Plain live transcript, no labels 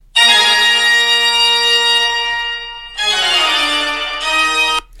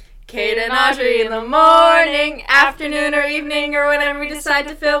and Audrey in the morning, afternoon, or evening, or whenever we decide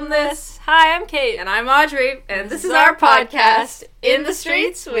to film this. Hi, I'm Kate. And I'm Audrey, and this is our podcast, In the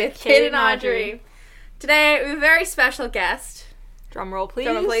Streets with Kate and Audrey. Today, we have a very special guest. Drum roll, please.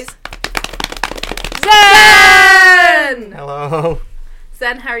 Drum roll, please. Zen! Hello.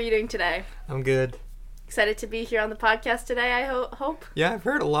 Zen, how are you doing today? I'm good. Excited to be here on the podcast today, I hope? Yeah, I've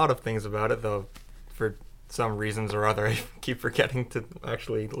heard a lot of things about it, though, for some reasons or other. I keep forgetting to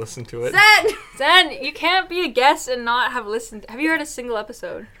actually listen to it. Zen, you can't be a guest and not have listened. Have you heard a single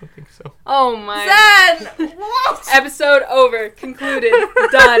episode? I don't think so. Oh my. Zen! What? Episode over. Concluded.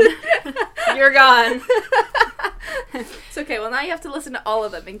 Done. You're gone. It's okay, well now you have to listen to all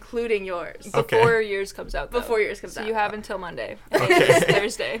of them, including yours. Okay. Before yours comes out, though. Before yours comes out. So you have until Monday. Okay. It's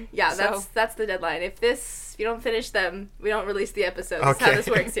Thursday. Yeah, So- that's the deadline. If you don't finish them, we don't release the episode. That's how this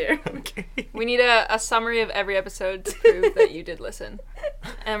works here. Okay. We need a summary of every episode to prove that you did listen.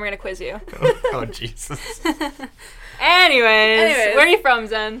 And we're going to quiz you. Oh, Jesus. Anyways, where are you from,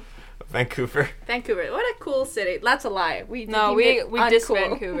 Zen? Vancouver. Vancouver. What a cool city. That's a lie. We We diss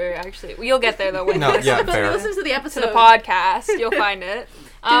Vancouver, actually. You'll get there, though. When No, you yeah, listen fair. Listen to the to episode. the podcast. You'll find it.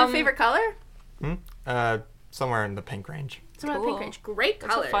 Do you have a favorite color? Somewhere in the pink range. Somewhere in the Cool. pink range. Great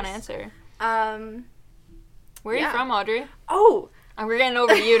That's colors. a fun answer. Where are Yeah. you from, Audrey? Oh, We're getting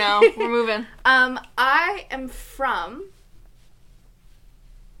over to you now. We're moving. I am from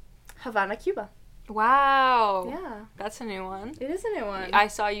Havana, Cuba. Wow. Yeah, That's a new one. it is a new one. I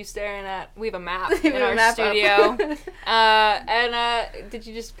saw you staring at... We have a map We have in a our map up. studio. Did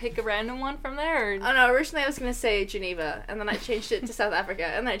you just pick a random one from there? Or? Oh no, originally I was going to say Geneva, and then I changed it to South Africa,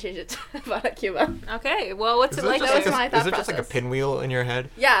 and then I changed it to Havana, Cuba. Okay, well, what's it like just there? like my thought is it just like a process. pinwheel in your head?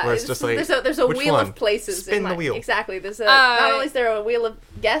 Yeah, Where it's just like, there's a which wheel one? of places. Spin in the wheel. Exactly. There's not only is there a wheel of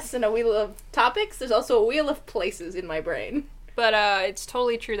guests and a wheel of topics, there's also a wheel of places in my brain. But it's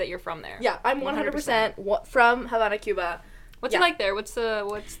totally true that you're from there. Yeah, I'm 100% from Havana, Cuba. What's Yeah. it like there? What's the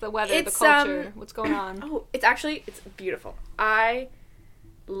weather, It's, the culture? What's going on? Oh, it's beautiful. I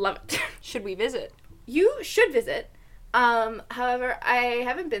love it. Should we visit? You should visit. However, I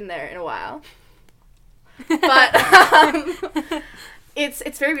haven't been there in a while. But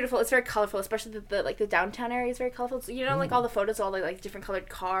it's very beautiful. It's very colorful, especially the downtown area is very colorful. So, like all the photos, all the like different colored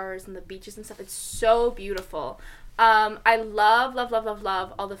cars and the beaches and stuff. It's so beautiful. I love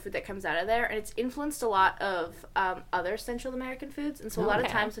all the food that comes out of there, and it's influenced a lot of other Central American foods. And so a lot of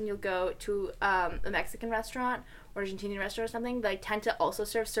Okay. times when you'll go to a Mexican restaurant or Argentinian restaurant or something, they tend to also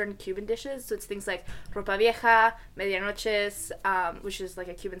serve certain Cuban dishes. So it's things like ropa vieja, medianoches, which is like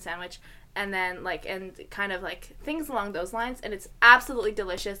a Cuban sandwich, and then and kind of like things along those lines. And it's absolutely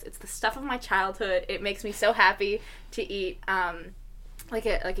delicious. It's the stuff of my childhood. It makes me so happy to eat. Like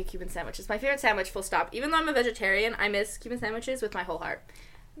a Cuban sandwich. It's my favorite sandwich, full stop. Even though I'm a vegetarian, I miss Cuban sandwiches with my whole heart.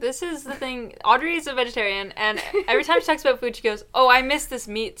 This is the thing. Audrey is a vegetarian, and every time she talks about food, she goes, "Oh, I miss this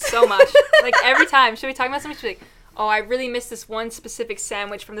meat so much." Like every time she'll be talking about something, she'll be like, "Oh, I really miss this one specific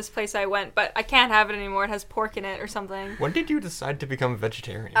sandwich from this place I went, but I can't have it anymore. It has pork in it or something." When did you decide to become a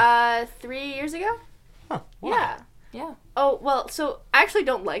vegetarian? 3 years ago? Huh, why? Yeah. Yeah. Oh, well, so I actually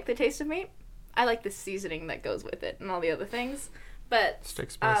don't like the taste of meat. I like the seasoning that goes with it and all the other things. But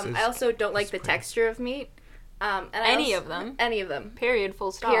Stick spices. I also don't like the Spice. texture of meat. And Any of them? Any of them. Period.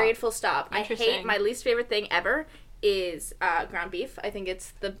 Full stop. Period, full stop. I hate, Interesting. my least favorite thing ever is ground beef. I think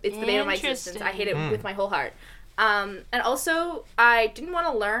it's the bane of my existence. I hate it with my whole heart. And also, I didn't want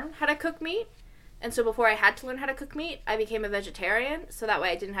to learn how to cook meat. And so before I had to learn how to cook meat, I became a vegetarian. So that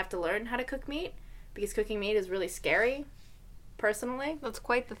way I didn't have to learn how to cook meat. Because cooking meat is really scary, personally. That's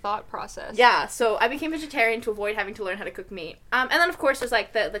quite the thought process. Yeah, so I became vegetarian to avoid having to learn how to cook meat. And then, of course, there's,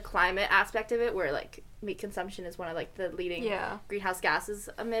 the climate aspect of it, where, meat consumption is one of, the leading greenhouse gases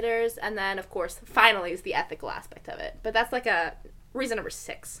emitters. And then, of course, finally is the ethical aspect of it. But that's, a reason number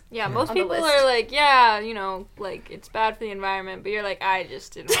 6. Yeah, most On the people list. are like, yeah, it's bad for the environment, but you're like, I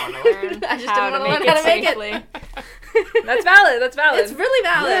just didn't want to learn I just how didn't to wanna make learn it how to make it. safely. That's valid. That's valid. It's really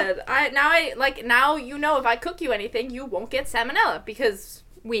valid. Now if I cook you anything, you won't get salmonella, because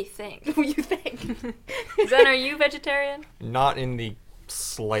We think. you think. Zen, are you vegetarian? Not in the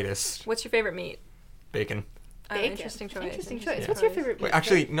slightest. What's your favorite meat? Bacon. Bacon. Interesting choice. Interesting choice. Yeah. What's your favorite meat? Wait,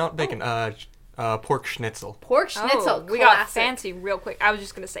 actually, not bacon. Pork schnitzel. Pork schnitzel. Oh, we got classic. fancy real quick. I was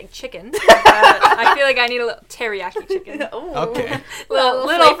just gonna say chicken. But I feel like I need a little teriyaki chicken. Ooh. Okay. Little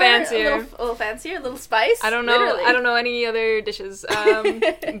flavor, fancier. A little fancier, a little spice. I don't know. Literally. I don't know any other dishes.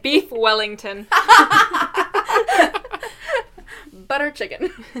 Beef Wellington. Butter chicken.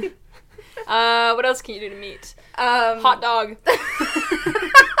 What else can you do to meat? Hot Hot dog.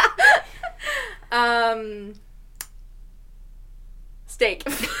 steak.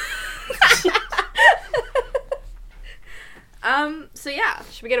 So yeah.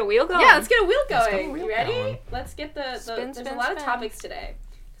 Should we get a wheel going? Yeah, let's get a wheel Let's get a going. wheel You ready? going. Let's get there's Spin, a lot of spin. topics today.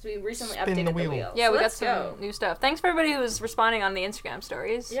 Because we recently Spin the updated the wheel. wheel. Yeah, So we got let's some go. new stuff. Thanks for everybody who's responding on the Instagram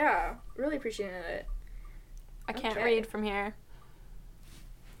stories. Yeah, really appreciating it. I can't Okay. read from here.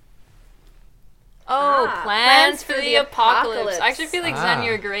 Oh, Ah, plans for the apocalypse. I actually feel like Zen, Ah.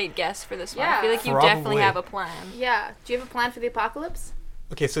 you're a great guest for this one. Yeah. I feel like you definitely Probably. have a plan. Yeah. Do you have a plan for the apocalypse?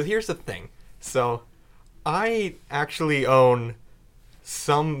 Okay, so here's the thing. So, I actually own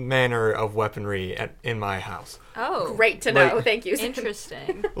some manner of weaponry in my house. Oh, Great to know. Like- Thank you.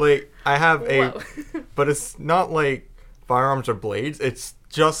 interesting. Like, I have a, Whoa. but it's not like firearms or blades. It's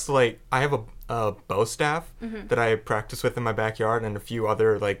just like I have a bow staff that I practice with in my backyard, and a few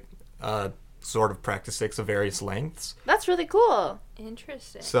other like sort of practice sticks of various lengths. That's really cool.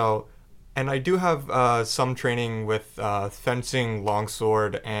 Interesting. So, and I do have some training with fencing,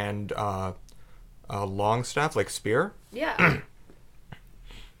 longsword, and long staff like spear, Yeah.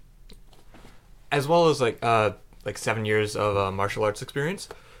 as well as like 7 years of martial arts experience.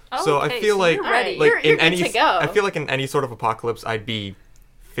 Oh, so okay, I feel so like you're All right, ready. like you're in good any to go. I feel like in any sort of apocalypse I'd be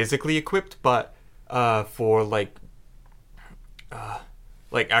physically equipped, but for like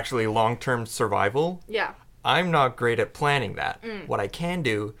actually long-term survival, Yeah. I'm not great at planning that. What I can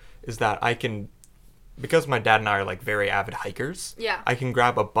do is that I can, because my dad and I are like very avid hikers, Yeah. I can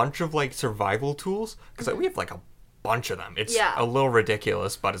grab a bunch of like survival tools because we have like a bunch of them. It's Yeah. a little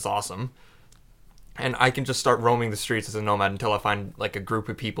ridiculous, but it's awesome. And I can just start roaming the streets as a nomad until I find like a group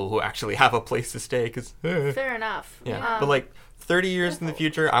of people who actually have a place to stay. Cause Fair enough. yeah, but like 30 years in the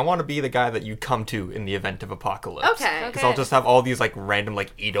future, I want to be the guy that you come to in the event of apocalypse. Okay. Because I'll just have all these like random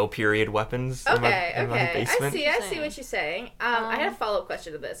like Edo period weapons in Okay, my okay. basement. I see what you're saying. I had a follow-up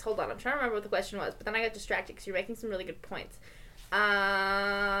question to this. Hold on, I'm trying to remember what the question was, but then I got distracted because you're making some really good points.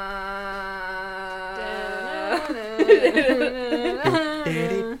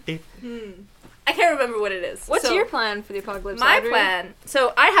 I can't remember what it is. What's So, your plan for the apocalypse? my Audrey? plan?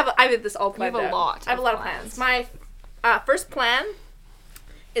 So I have this all planned have a out. lot I have a of lot of plans. plans. My first plan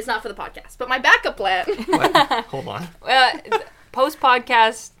is not for the podcast, but my backup plan. What? Hold on. Post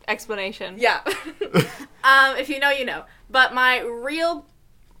podcast explanation. Yeah. If you know, you know. But my real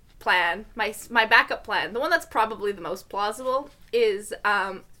plan, my backup plan, the one that's probably the most plausible, is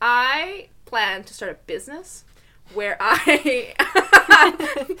I plan to start a business where I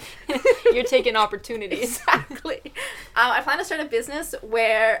You're taking opportunities. exactly. I plan to start a business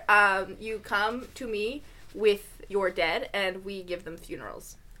where you come to me with your dead and we give them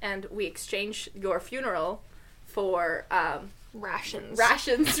funerals, and we exchange your funeral for Rations.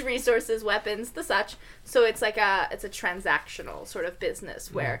 rations, resources, weapons, the such. So it's like it's a transactional sort of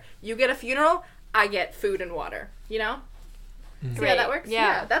business where you get a funeral, I get food and water. You know? See how that works?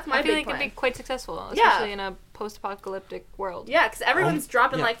 Yeah. That's my I feel big like plan. it'd be quite successful, Yeah. especially in a post-apocalyptic world. Yeah, because everyone's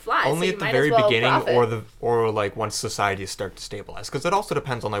dropping Yeah, like flies. only so you at the might very as well beginning, profit. or like once society start to stabilize, because it also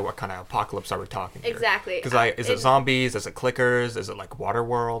depends on like what kind of apocalypse are we talking here. Exactly. Because is it zombies? Is it clickers? Is it like water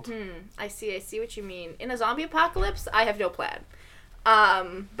world? I see what you mean. In a zombie apocalypse, I have no plan.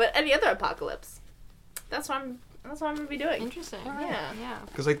 But any other apocalypse, that's what I'm gonna be doing. Interesting. Yeah. Yeah.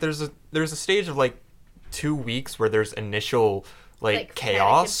 Because like there's a stage of like 2 weeks where there's initial Like, panic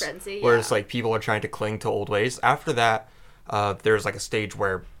chaos, and frenzy, where yeah. it's like people are trying to cling to old ways. After that, there's like a stage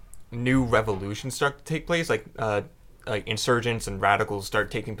where new revolutions start to take place, like insurgents and radicals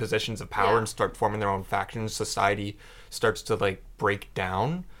start taking positions of power Yeah. and start forming their own factions. Society starts to like break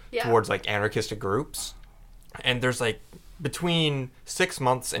down Yeah. towards like anarchistic groups, and there's like between 6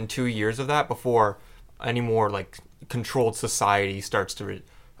 months and 2 years of that before any more like controlled society starts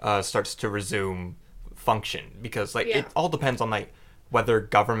to resume function, because like Yeah. it all depends on like whether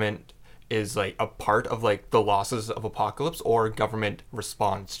government is like a part of like the losses of apocalypse or government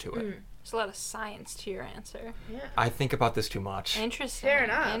responds to it. There's a lot of science to your answer. Yeah. I think about this too much. Interesting. Fair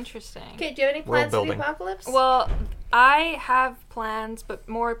enough. Interesting. Okay, do you have any plans for the building. apocalypse? Well, I have plans, but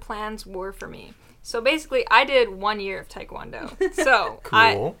more plans were for me. So basically, I did 1 year of Taekwondo. So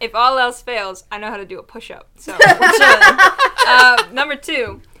Cool. if all else fails, I know how to do a push-up. So we're chilling. Number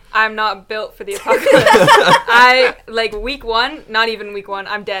 2, I'm not built for the apocalypse. I like week 1, not even week 1.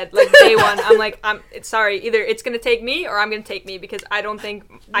 I'm dead. Like day 1, I'm like sorry. Either it's gonna take me or I'm gonna take me, because I don't think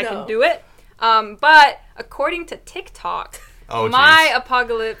I No. can do it. But according to TikTok, Oh, my jeez.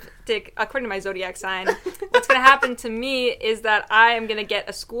 apocalyptic, according to my zodiac sign, what's going to happen to me is that I am going to get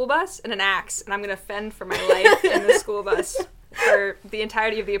a school bus and an axe, and I'm going to fend for my life in the school bus for the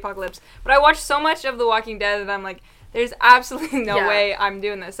entirety of the apocalypse. But I watched so much of The Walking Dead that I'm like, there's absolutely no Yeah. way I'm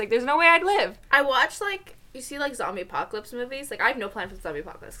doing this. Like, there's no way I'd live. I watched like you see like zombie apocalypse movies. Like I have no plan for the zombie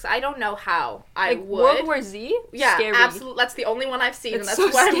apocalypse. 'Cause I don't know how I Like would. World War Z? Yeah, Scary. absolutely. That's the only one I've seen, and It's that's so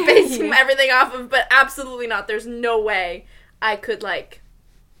what I'm scary. basing everything off of. But absolutely not. There's no way I could like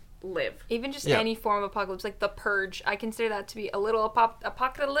live. Even just Yeah. any form of apocalypse, like The Purge, I consider that to be a little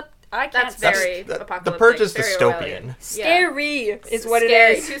apocalyptic. I can't That's say very the apocalyptic. Purge is very dystopian. Orwellian. Scary is what Scary,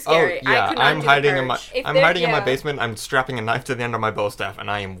 it is. Too Oh scary. I yeah, could not I'm do the hiding in my Purge. If I'm there- hiding in my yeah. basement. I'm strapping a knife to the end of my bow staff, and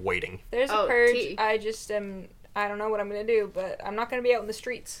I am waiting. There's a Oh, purge. tea. I just am. I don't know what I'm gonna do, but I'm not gonna be out in the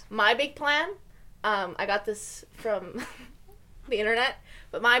streets. My big plan, I got this from the internet,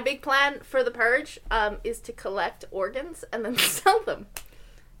 but my big plan for the Purge is to collect organs and then sell them.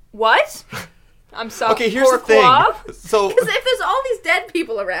 What? I'm sorry. Okay, here's the Pourquoi? thing. So Because if there's all these dead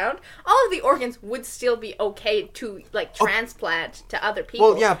people around, all of the organs would still be okay to like transplant to other people.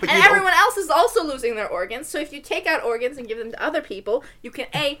 Well, yeah, but and you don't- everyone else is also losing their organs. So if you take out organs and give them to other people, you can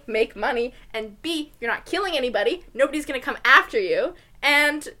A, make money, and B, you're not killing anybody. Nobody's gonna come after you,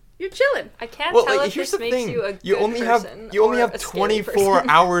 and you're chilling. I can't well, tell like, if here's this the makes thing. you a You good only person have or a scary 24 person.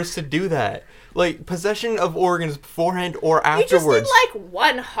 hours to do that. Like possession of organs beforehand or You just afterwards. need like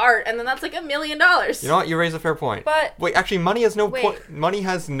one heart, and then that's like $1 million. You know what? You raise a fair point. But- wait, actually, money has no Wait. money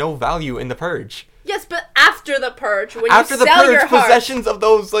has no value in the Purge. Yes, but after the Purge, when After you the sell Purge, your heart, possessions of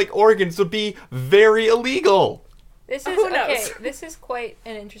those like organs would be very illegal. This is Who knows? okay. This is quite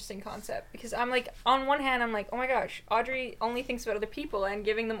an interesting concept because I'm like, on one hand, I'm like, oh my gosh, Audrey only thinks about other people and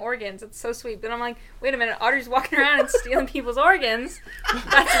giving them organs. It's so sweet. Then I'm like, wait a minute, Audrey's walking around and stealing people's organs.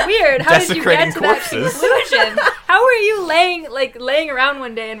 That's weird. How did you get Desecrating to that corpses. conclusion? How are you laying around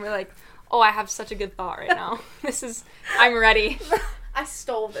one day and we're like, oh, I have such a good thought right now. I'm ready. I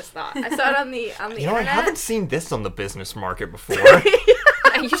stole this thought. I saw it on the You know, I internet. haven't seen this on the business market before.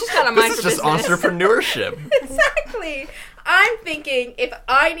 You just got a mind This is for just business. entrepreneurship. Exactly. I'm thinking if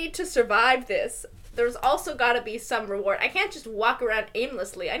I need to survive this, there's also got to be some reward. I can't just walk around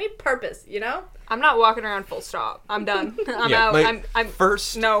aimlessly. I need purpose, you know? I'm not walking around full stop. I'm done. I'm Yeah, out. like, I'm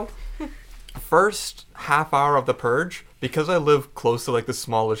first no. first half hour of the Purge, because I live close to like the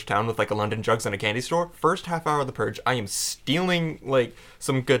smallish town with like a London Drugs and a candy store, first half hour of the Purge, I am stealing like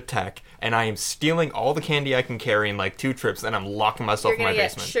some good tech, and I am stealing all the candy I can carry in like 2 trips, and I'm locking myself You're in my gonna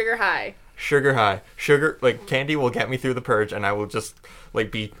get basement. sugar high. Sugar high. Sugar, like, candy will get me through the Purge, and I will just,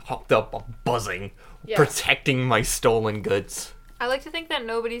 like, be hopped up, buzzing, Yeah. protecting my stolen goods. I like to think that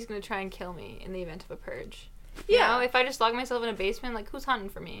nobody's gonna try and kill me in the event of a purge. You Yeah. know, if I just lock myself in a basement, like, who's hunting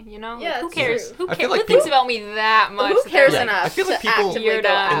for me? You know? Yeah, Like, who that's cares? true. Who I cares? feel like Who thinks people- about me that much? Who that cares they're- enough I feel like to people- actively You're go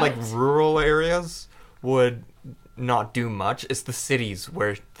done. out? In, like, rural areas would not do much. It's the cities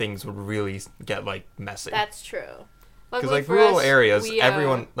where things would really get, like, messy. That's true. Because, Luckily like, for rural us, areas, we,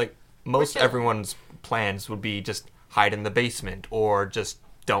 everyone, like, most chilling. everyone's plans would be just hide in the basement or just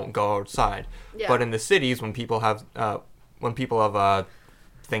don't go outside. Yeah. But in the cities, when people have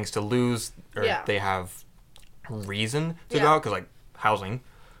things to lose, or Yeah. they have reason to Yeah. go out, because, like, housing.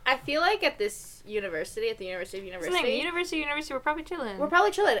 I feel like at this university, at the University of That's the thing, University, university, we're probably chilling. we're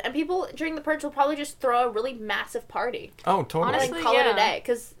probably chilling. And people during the Purge will probably just throw a really massive party. Oh, totally. Honestly, And call it yeah. a day.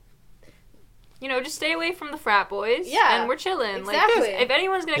 Because You know, just stay away from the frat boys. Yeah, And we're chilling. exactly. Like, if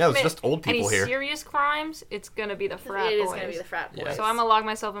anyone's gonna Yeah, it's commit just old people any here. serious crimes, it's gonna be the frat it boys. is going to be the frat boys. Yeah. So I'm gonna log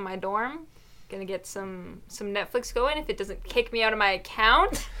myself in my dorm. Gonna get some Netflix going if it doesn't kick me out of my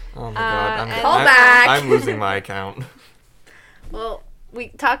account. Oh my god, and- Call back. I'm losing my account. Well, we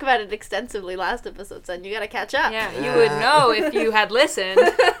talk about it extensively last episode, son. You got to catch up. Yeah, you would know if you had listened.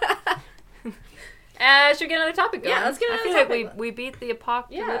 Should we get another topic going? Yeah, let's get I another feel topic. like we beat the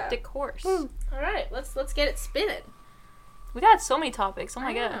apocalyptic horse. All right, let's get it spinning. We got so many topics. Oh my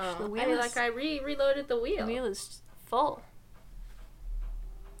I gosh, know. the I wheel mean, is like I reloaded the wheel. the wheel is full.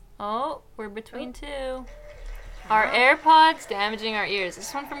 Oh, we're between two. Our AirPods damaging our ears.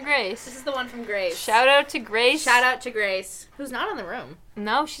 This one from Grace. This is the one from Grace. Shout out to Grace. Shout out to Grace, who's not in the room.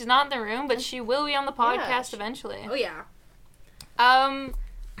 No, she's not in the room, but she will be on the podcast eventually. Oh yeah.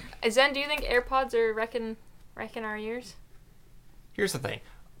 Zen, do you think AirPods are wrecking our ears? Here's the thing.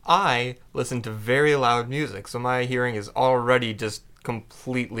 I listen to very loud music, so my hearing is already just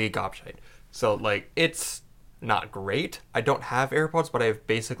completely gobshite. So, like, it's not great. I don't have AirPods, but I have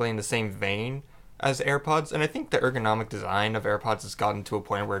basically in the same vein as AirPods, and I think the ergonomic design of AirPods has gotten to a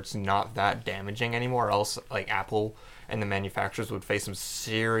point where it's not that damaging anymore, else, like, Apple and the manufacturers would face some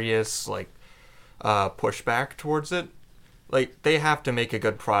serious, like, pushback towards it. Like, they have to make a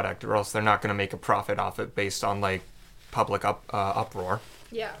good product, or else they're not going to make a profit off it based on, like, public uproar.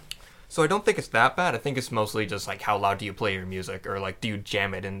 Yeah. So I don't think it's that bad. I think it's mostly just, like, how loud do you play your music, or, like, do you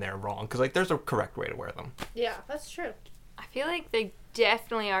jam it in there wrong? Because, like, there's a correct way to wear them. Yeah, that's true. I feel like they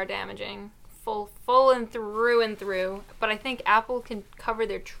definitely are damaging full and through. But I think Apple can cover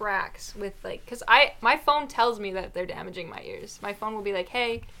their tracks with like, cause my phone tells me that they're damaging my ears. My phone will be like,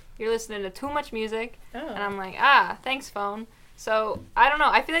 hey, you're listening to too much music, and I'm like, thanks phone. So I don't know.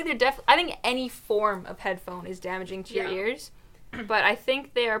 I feel like I think any form of headphone is damaging to your ears, but I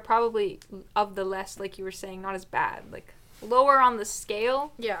think they are probably of the less, like you were saying, not as bad, like lower on the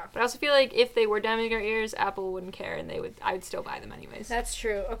scale. Yeah. But I also feel like if they were damaging our ears, Apple wouldn't care, and I would still buy them anyways. That's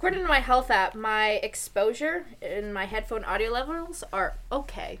true. According to my health app, my exposure and my headphone audio levels are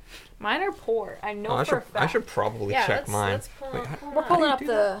okay. Mine are poor. I know I for a fact. should probably check mine. Let's pull Wait, up, We're pulling up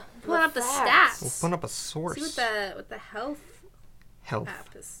the stats. We'll put up a source. See what the health Health.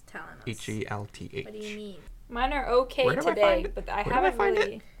 app is telling us. HELTH. What do you mean? Mine are okay Where do I today, find it? but I Where do I haven't find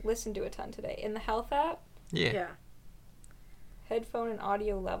really listened to a ton today. In the health app, Yeah. headphone and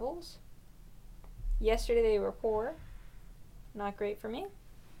audio levels. Yesterday they were poor. Not great for me.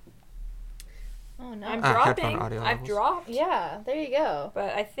 Oh no. I'm headphone dropping. audio I've levels. dropped. Yeah, there you go.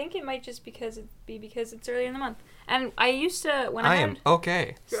 But I think it might just because it's early in the month. And I used to when I I had am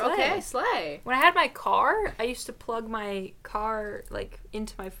okay. You're Slay. okay, slay. When I had my car, I used to plug my car like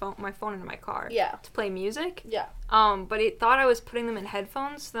into my phone into my car. Yeah. To play music. Yeah. But it thought I was putting them in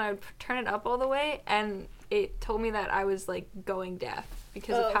headphones, so then I would turn it up all the way, and it told me that I was like going deaf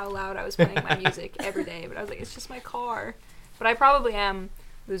because of how loud I was playing my music every day. But I was like, it's just my car. But I probably am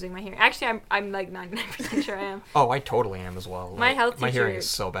losing my hearing. Actually, I'm like 99% sure I am. Oh, I totally am as well. My health My hearing teacher- is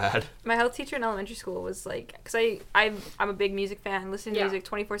so bad. My health teacher in elementary school was like, because I'm a big music fan, listen to Yeah. music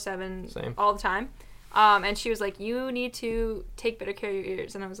 24/7 Same. all the time. And she was like, you need to take better care of your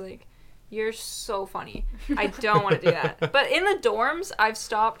ears. And I was like, you're so funny. I don't want to do that. But in the dorms, I've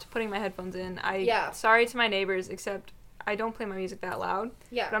stopped putting my headphones in. Sorry to my neighbors, except I don't play my music that loud.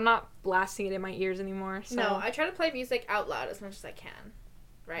 Yeah. But I'm not blasting it in my ears anymore. So. No, I try to play music out loud as much as I can.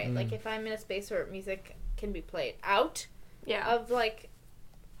 Right? Like if I'm in a space where music can be played out of like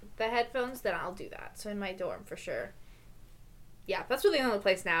the headphones, then I'll do that. So in my dorm for sure. Yeah, that's really the only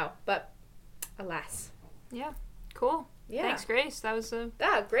place now, but alas. Yeah. Cool. Yeah. Thanks, Grace. That was a...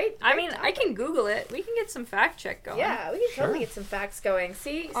 Great. I mean, topic. I can Google it. We can get some fact check going. Yeah, we can totally get some facts going.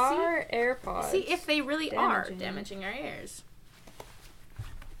 See Are AirPods see if they really are damaging? damaging our ears.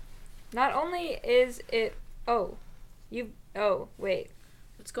 Not only is it... Oh, wait.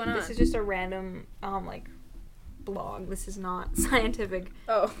 What's going on? This is just a random, like, blog. This is not scientific.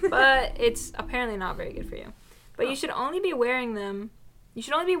 Oh. But it's apparently not very good for you. But you should only be wearing them... You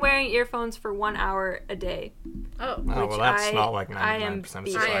should only be wearing earphones for 1 hour a day. Oh. Oh, well, Which that's not like I am 99% of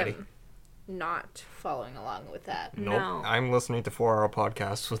beat. society. I am not following along with that. Nope. No. I'm listening to 4-hour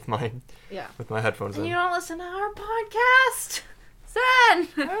podcasts with my headphones And in. you don't listen to our podcast? Zen!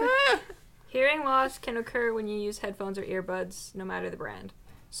 Hearing loss can occur when you use headphones or earbuds, no matter the brand.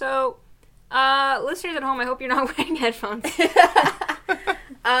 So, listeners at home, I hope you're not wearing headphones.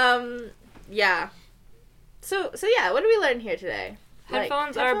 Yeah. So yeah, what did we learn here today?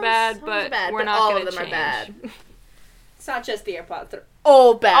 Headphones are bad, but we're not all going of to them change. are bad. It's not just the AirPods; they're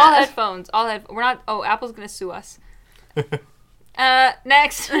all bad. All headphones. We're not. Oh, Apple's going to sue us.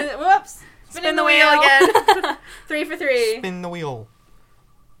 Next. Whoops! Spinning the wheel again. 3 for 3. Spin the wheel.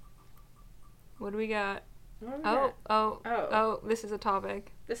 What do we got? What do we got? Oh, this is a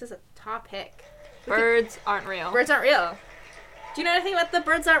topic. This is a topic. Birds aren't real. Birds aren't real. Do you know anything about the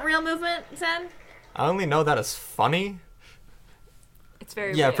birds aren't real movement, Zen? I only know that it's funny. It's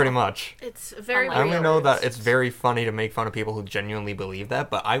very Yeah, real. pretty much. It's very Unlike I real. only know that it's very funny to make fun of people who genuinely believe that,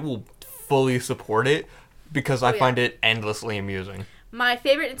 but I will fully support it because I find it endlessly amusing. My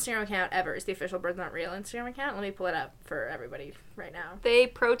favorite Instagram account ever is the official Birds Not Real Instagram account. Let me pull it up for everybody right now. They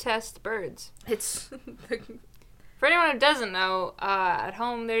protest birds. It's For anyone who doesn't know, at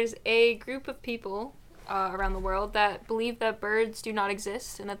home there's a group of people around the world that believe that birds do not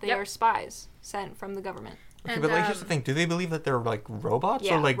exist and that they are spies sent from the government. Okay, And, but like, here's the thing: do they believe that they're like robots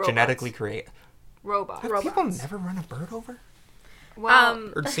Yeah, or like robots. genetically created? Robots. Have people never run a bird over,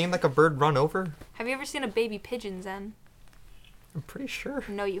 Well, or seen like a bird run over? have you ever seen a baby pigeon, Zen? I'm pretty sure.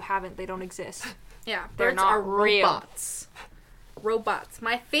 No, you haven't. They don't exist. yeah, They're birds not are real. robots. Robots.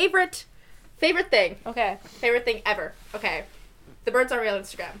 My favorite thing. Okay. Favorite thing ever. Okay. The Birds Aren't Real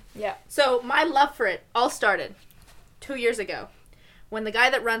Instagram. Yeah. So my love for it all started 2 years ago when the guy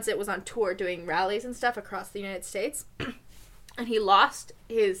that runs it was on tour doing rallies and stuff across the United States. And he lost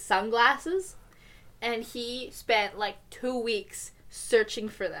his sunglasses and he spent like 2 weeks searching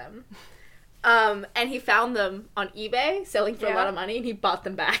for them. And he found them on eBay selling for a lot of money and he bought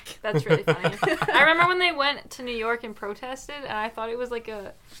them back. That's really funny. I remember when they went to New York and protested, and I thought it was like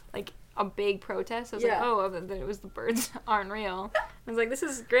a big protest. I was like, oh, it was the birds aren't real. I was like, this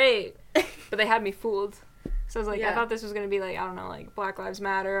is great. but they had me fooled. So I was like, I Yeah. thought this was gonna be like, I don't know, like Black Lives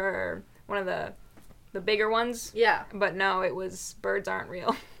Matter or one of the bigger ones. Yeah. But no, it was birds aren't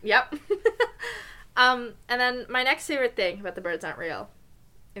real. Yep. And then my next favorite thing about the Birds Aren't Real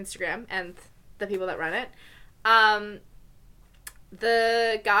Instagram and the people that run it,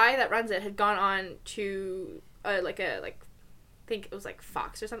 the guy that runs it had gone on to I think it was like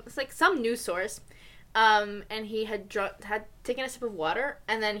Fox or something. It's like some news source. And he had taken a sip of water,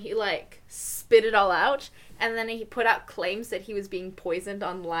 and then he like spit it all out, and then he put out claims that he was being poisoned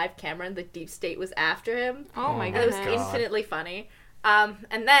on live camera, and the deep state was after him. Oh my And it was goodness. infinitely funny. And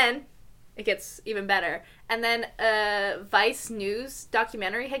then it gets even better. And then a Vice News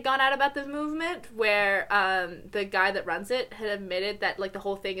documentary had gone out about the movement, where the guy that runs it had admitted that like the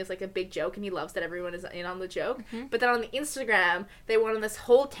whole thing is like a big joke, and he loves that everyone is in on the joke. But then on the Instagram, they went on this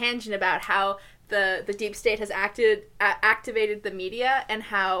whole tangent about how the deep state has activated the media, and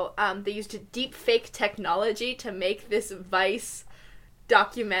how they used deep fake technology to make this Vice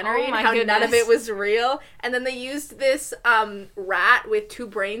documentary, Oh and my how none of goodness. it was real. And then they used this rat with 2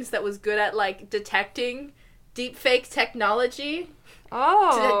 brains that was good at like detecting deep fake technology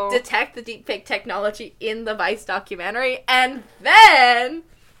Oh. to detect the deep fake technology in the Vice documentary. And then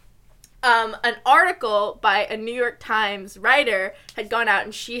an article by a New York Times writer had gone out,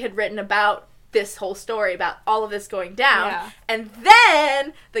 and she had written about this whole story, about all of this going down. Yeah. And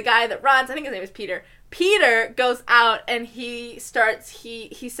then the guy that runs, I think his name is Peter goes out, and he says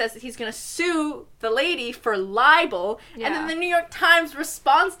that he's going to sue the lady for libel. Yeah. And then the New York Times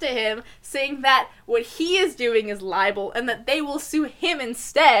responds to him saying that what he is doing is libel, and that they will sue him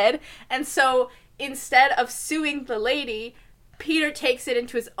instead. And so instead of suing the lady, Peter takes it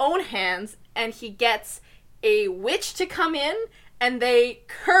into his own hands, and he gets a witch to come in, and they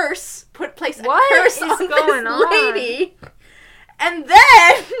place a What curse is on going this on? lady. And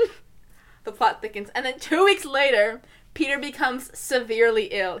then the plot thickens. And then 2 weeks later, Peter becomes severely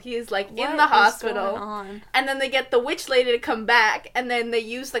ill. He is like in the What is hospital. going on? And then they get the witch lady to come back, and then they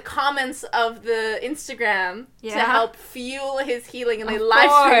use the comments of the Instagram to Yeah. help fuel his healing, and they Of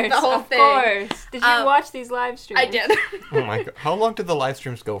live stream the course, whole of thing. course. Did you watch these live streams? I did. Oh my god. How long did the live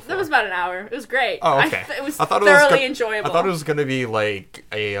streams go for? That was about an hour. It was great. Oh, okay. It was I thought thoroughly go- enjoyable. I thought it was gonna be like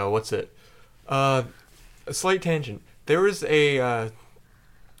a what's it? A slight tangent. There was a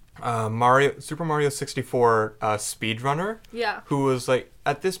Super Mario 64 speedrunner Yeah. who was like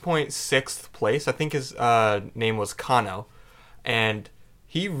at this point 6th place. I think his name was Kano, and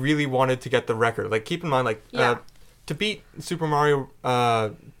he really wanted to get the record. Like, keep in mind, like Yeah. to beat Super Mario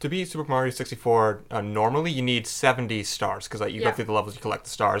 64 normally you need 70 stars, because like you Yeah. go through the levels, you collect the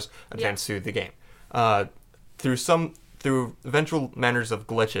stars, advance through the game. Through eventual manners of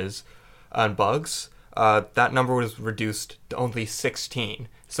glitches and bugs, that number was reduced to only 16.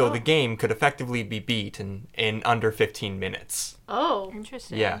 So the game could effectively be beat in under 15 minutes. Oh.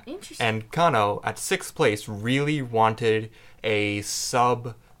 Interesting. Yeah. Interesting. And Kano, at 6th place, really wanted a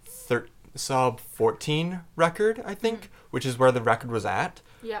sub 14 record, I think, which is where the record was at.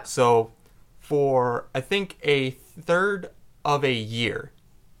 Yeah. So for, I think, a third of a year,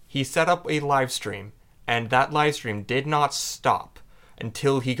 he set up a live stream, and that live stream did not stop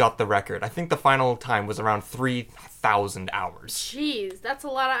until he got the record. I think the final time was around 3,000 hours. Jeez, that's a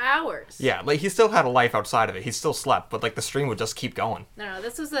lot of hours. Yeah, like he still had a life outside of it. He still slept, but like the stream would just keep going. No,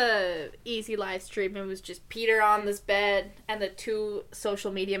 this was a easy live stream. It was just Peter on this bed and the 2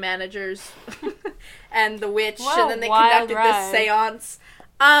 social media managers and the witch, What and a then they wild conducted ride. this seance.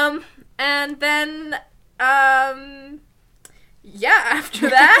 And then after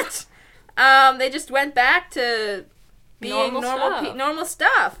that, they just went back to being normal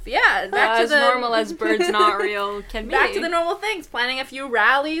stuff. Yeah, back to As the normal as birds not real can be. back to the normal things, planning a few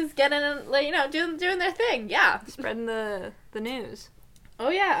rallies, getting doing their thing. Yeah. Spreading the news. Oh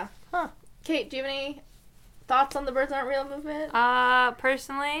yeah. Huh. Kate, do you have any thoughts on the Birds Aren't Real movement?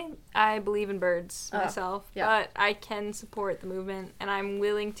 Personally, I believe in birds Oh, myself, yeah. but I can support the movement, and I'm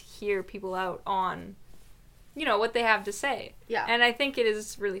willing to hear people out on, what they have to say. Yeah. And I think it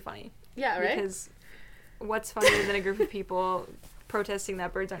is really funny. Yeah, right? Because what's funnier than a group of people protesting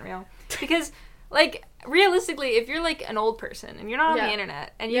that birds aren't real? Because, like, realistically, if you're, like, an old person and you're not on Yeah. the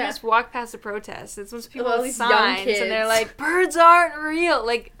internet and you Yeah. just walk past a protest, it's when people All with these young signs and they're kids. like, birds aren't real.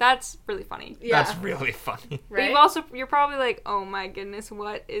 Like, that's really funny. Yeah. That's really funny. Right? But you're probably like, oh my goodness,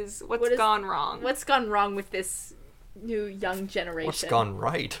 what's What is- gone wrong? What's gone wrong with this new young generation? What's gone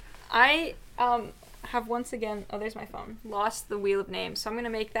right? I have once again, oh, there's my phone, lost the wheel of names, so I'm gonna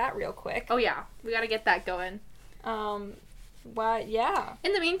make that real quick. Oh yeah, we gotta get that going. Yeah.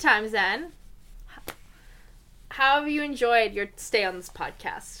 In the meantime, Zen, how have you enjoyed your stay on this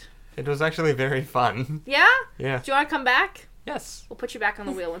podcast? It was actually very fun. Yeah? Yeah. Do you want to come back? Yes. We'll put you back on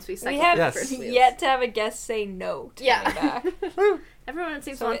the wheel once we cycle We have the Yes. first wheels. yet to have a guest say no to coming back. Everyone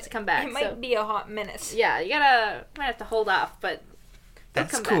seems So wants to come back. It might so. be a hot minute. Yeah, you might have to hold off, but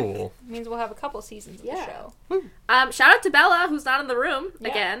That's come back. cool. It means we'll have a couple seasons of Yeah. the show. shout out to Bella, who's not in the room Yeah,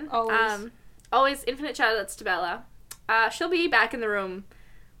 again. always. Always infinite shout outs to Bella. She'll be back in the room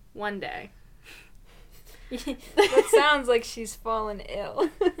one day. That sounds like she's fallen ill.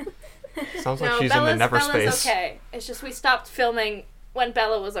 Sounds like No, she's Bella's, in the never Bella's space. okay. It's just we stopped filming when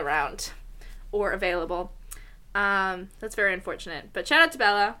Bella was around or available. That's very unfortunate. But shout out to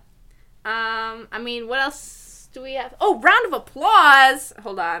Bella. I mean, what else do we have? Oh, round of applause!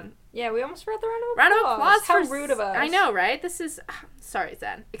 Hold on. Yeah, we almost forgot the round of Round applause. of applause How for rude of us. I know, right? This is... Sorry,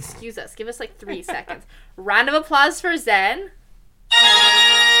 Zen. Excuse us. Give us like 3 seconds. Round of applause for Zen.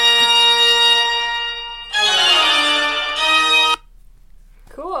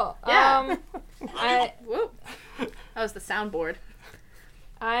 Cool. Yeah. Whoop. That was the soundboard.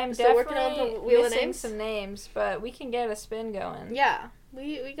 I'm Still working on definitely the wheel of missing names? some names, but we can get a spin going. Yeah.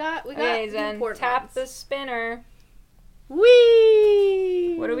 We got Okay, the then important tap ones. the spinner.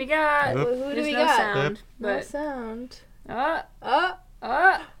 Whee! What do we got? Oop. Who do There's we no got? sound. No But sound.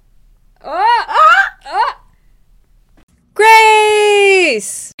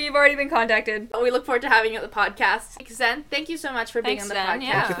 Grace! You've already been contacted. We look forward to having you at the podcast. Zen, thank you so much for being Thanks, on the Zen, podcast.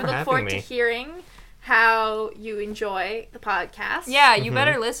 yeah. Thank you for We look having forward to me. hearing how you enjoy the podcast. Yeah, you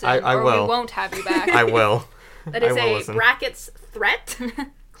better listen, I or will. we won't have you back. I will. That is I will a listen. brackets threat.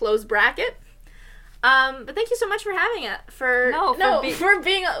 Close bracket. But thank you so much for having it. For No, for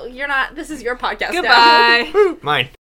being. You're not. This is your podcast. now. Goodbye. Mine.